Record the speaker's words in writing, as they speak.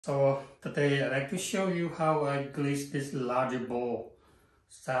So today I'd like to show you how I glaze this larger bowl,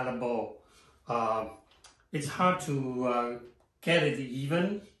 salad bowl. It's hard to get it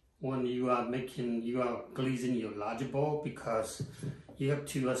even when you are glazing your larger bowl, because you have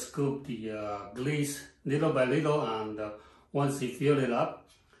to scoop the glaze little by little, and once you fill it up,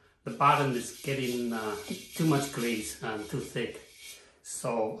 the bottom is getting too much glaze and too thick.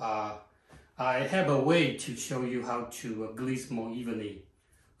 So I have a way to show you how to glaze more evenly.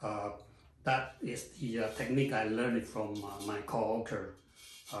 That is the technique I learned from my co-author.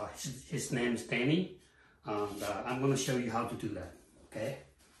 His name is Danny, and I'm going to show you how to do that. Okay.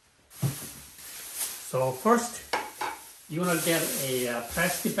 So first, you want to get a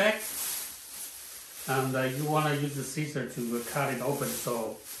plastic bag, and you want to use the scissor to cut it open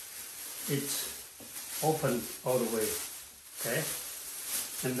so it's open all the way. Okay,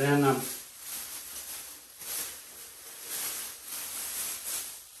 and then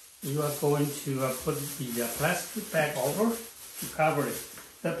you are going to put the plastic bag over to cover it.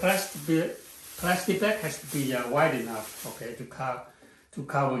 The plastic bag has to be wide enough, okay, to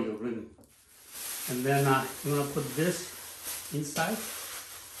cover your rim. And then you want to put this inside.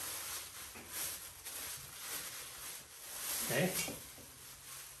 Okay.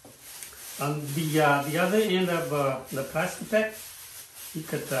 On the other end of the plastic bag, you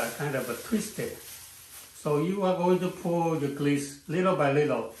could kind of twist it. So you are going to pour your glaze little by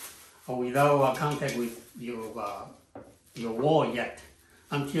little, without contact with your wall yet,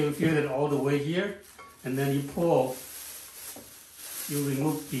 until you fill it all the way here, and then you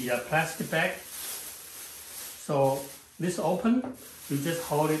remove the plastic bag. So this open, you just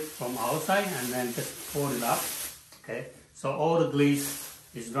hold it from outside and then just pour it up. Okay, so all the glaze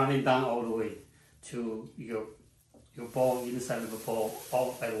is running down all the way to your bowl, inside of the bowl,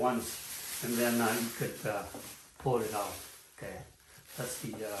 all at once, and then you could pour it out. Okay, that's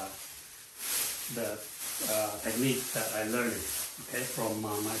the technique that I learned, okay, from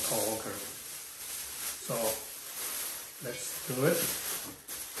my co-worker. So let's do it.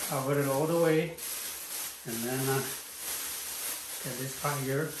 Cover it all the way, and then get this part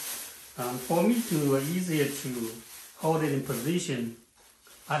here. For me to easier to hold it in position,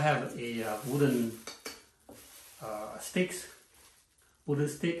 I have a wooden stick.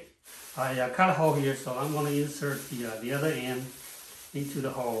 I cut a hole here, so I'm going to insert the other end into the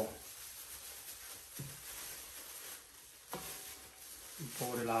hole.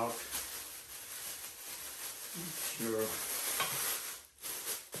 Pull it out. Sure.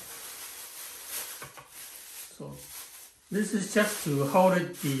 So this is just to hold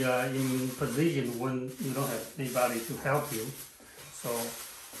it in position when you don't have anybody to help you. So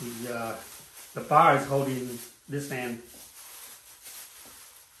the bar is holding this end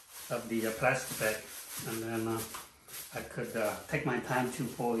of the plastic bag, and then I could take my time to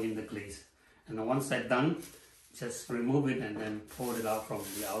pour in the glaze. And then once I'm done, just remove it and then pull it out from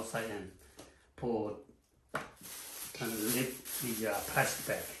the outside and pull and lift the plastic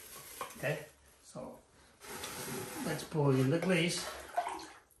bag. Okay, so let's pour in the glaze.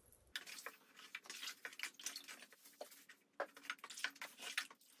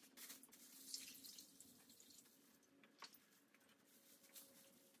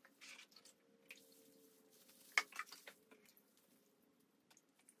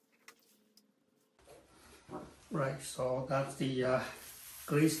 Right, so that's the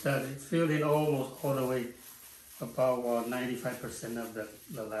glaze that is filled in almost all the way, about 95% of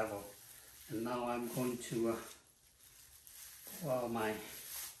the level. And now I'm going to pour out my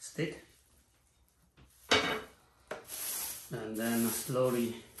stick, and then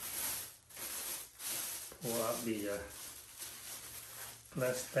slowly pour out the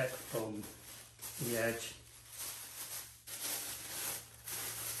plastic from the edge.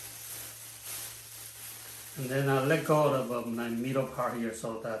 And then I'll let go of my middle part here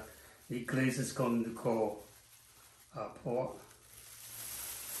so that the glaze is going to go pour.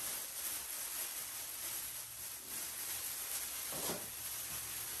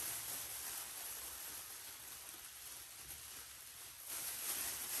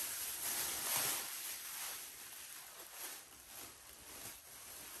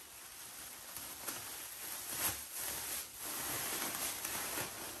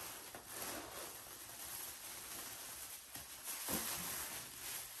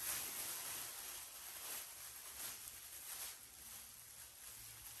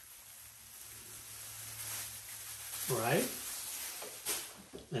 Right,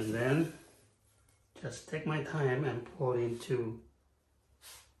 and then just take my time and pour it into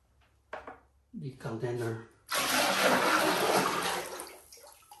the container.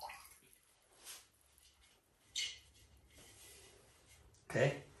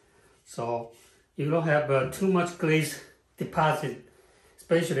 Okay, So you don't have too much glaze deposit,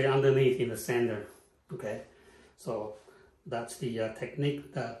 especially underneath in the center. Okay, so that's the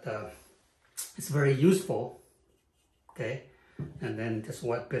technique that is very useful. Okay, and then just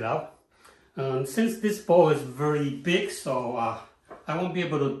wipe it out. Since this bowl is very big, so I won't be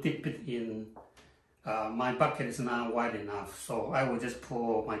able to dip it in. My bucket is not wide enough, so I will just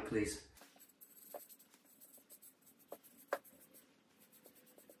pour my glaze.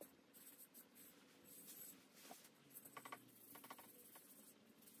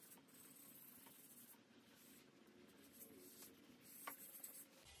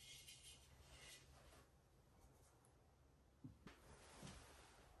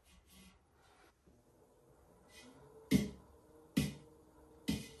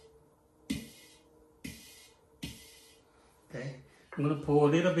 Okay, I'm going to pour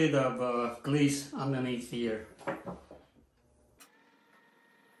a little bit of glaze underneath here.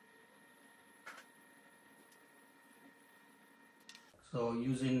 So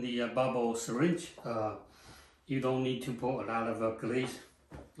using the bubble syringe, you don't need to pour a lot of glaze,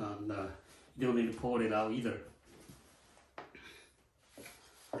 and you don't need to pour it out either.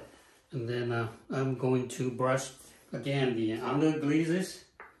 And then I'm going to brush again the under glazes,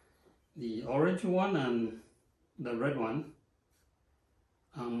 the orange one and the red one,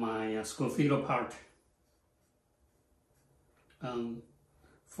 on my Scofido part.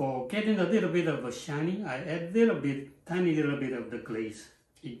 For getting a little bit of a shiny, I add tiny little bit of the glaze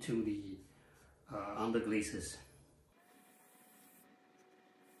into the under glazes.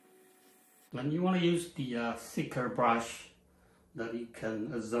 And you want to use the thicker brush that it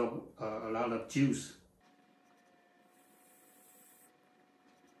can absorb a lot of juice.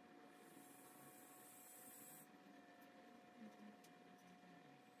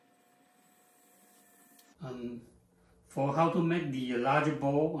 For how to make the larger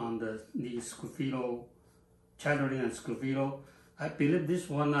bowl on the Scofido, Chatterley and Scofido, I believe this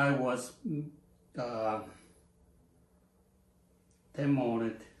one I was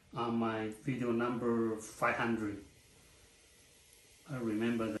demoed on my video number 500. I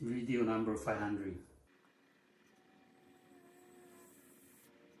remember the video number 500.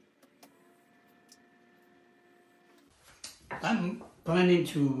 I'm planning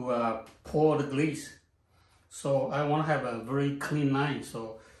to pour the glaze, so I want to have a very clean line,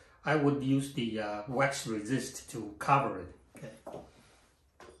 so I would use the wax resist to cover it. Okay.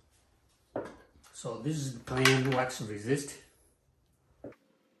 So this is the plain wax resist.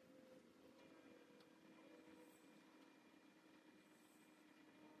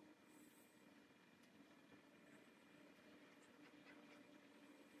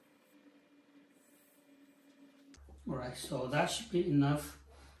 Alright, so that should be enough,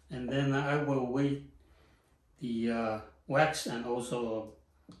 and then I will wait the wax and also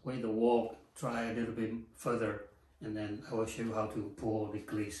wait the wall dry a little bit further, and then I will show you how to pour the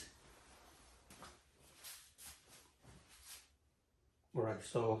glaze. Alright,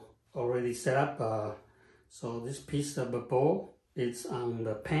 so already set up, so this piece of a bowl is on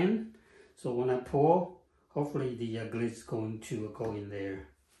the pan, so when I pour, hopefully the glaze is going to go in there,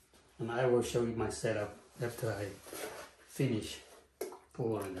 and I will show you my setup after I finish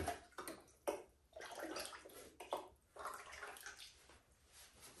pouring it.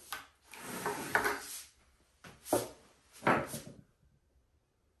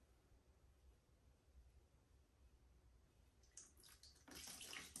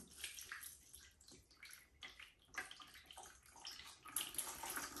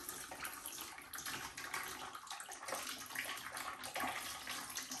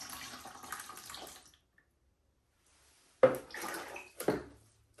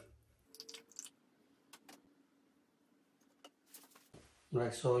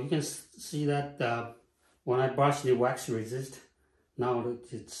 Right, so you can see that when I brush the wax resist, now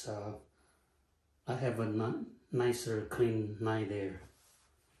it's I have a nicer clean line there.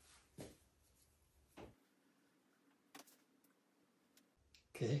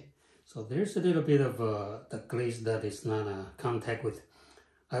 Okay, so there's a little bit of the glaze that is not contact with.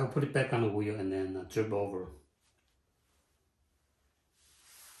 I will put it back on the wheel and then drip over.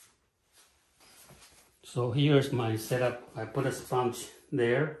 So here's my setup. I put a sponge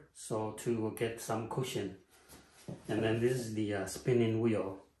there so to get some cushion, and then this is the spinning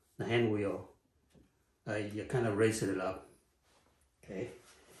wheel, the hand wheel. I kind of raise it up, okay,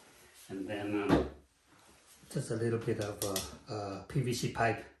 and then just a little bit of PVC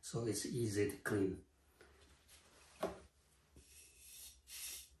pipe so it's easy to clean.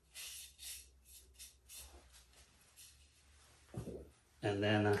 And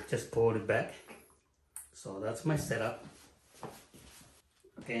then just pour it back. So that's my setup.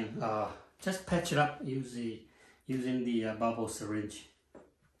 Again, just patch it up using the bubble syringe.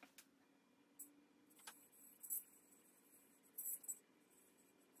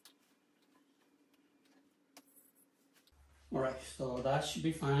 Alright, so that should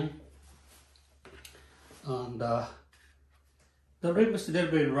be fine. And the rim is a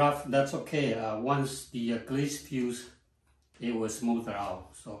little bit rough, that's okay. Once the glaze fuse, it will smooth out.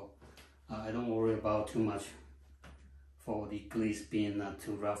 So I don't worry about too much for the glaze being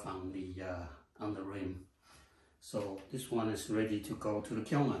too rough on the rim. So this one is ready to go to the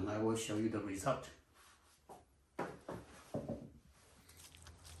kiln, and I will show you the result.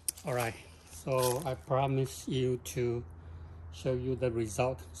 Alright, so I promise you to show you the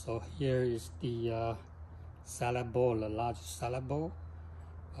result. So here is the salad bowl, a large salad bowl.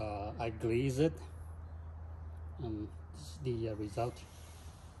 I glaze it, and this is the result.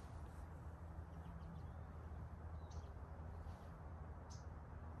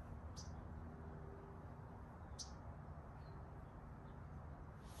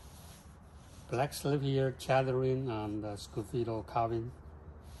 Black slip here, chattering, and scuffito carving.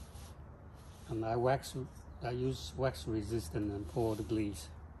 And I use wax resistant and pour the glaze.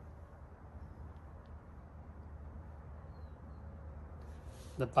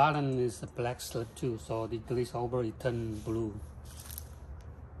 The bottom is a black slip too, so the glaze over it turned blue.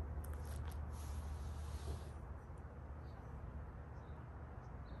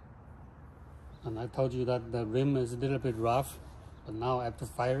 And I told you that the rim is a little bit rough, but now after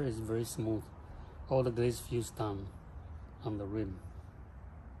fire it's very smooth. All the glaze fused down on the rim.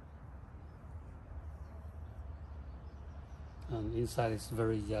 And inside is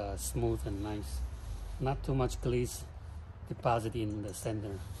very smooth and nice. Not too much glaze deposit in the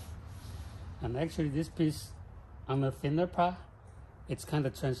center. And actually this piece on the thinner part, it's kind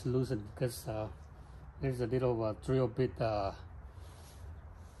of translucent because there's a little drill bit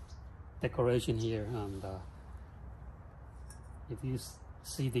decoration here. And if you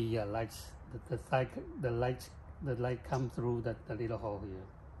see the lights, the light come through the little hole here.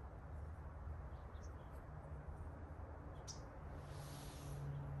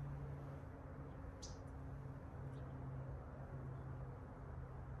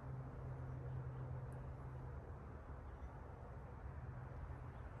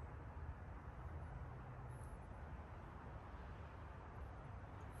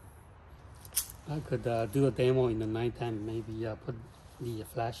 I could do a demo in the nighttime, maybe put the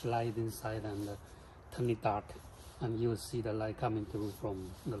flashlight inside and turn it dark, and you will see the light coming through from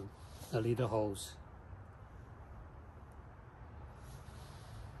the little holes.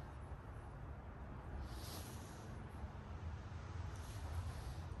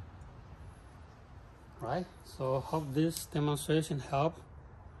 Right, so hope this demonstration helped.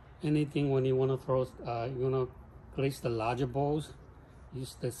 Anything when you want to throw, glaze the larger bowls,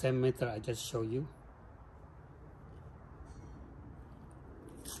 use the same method I just showed you.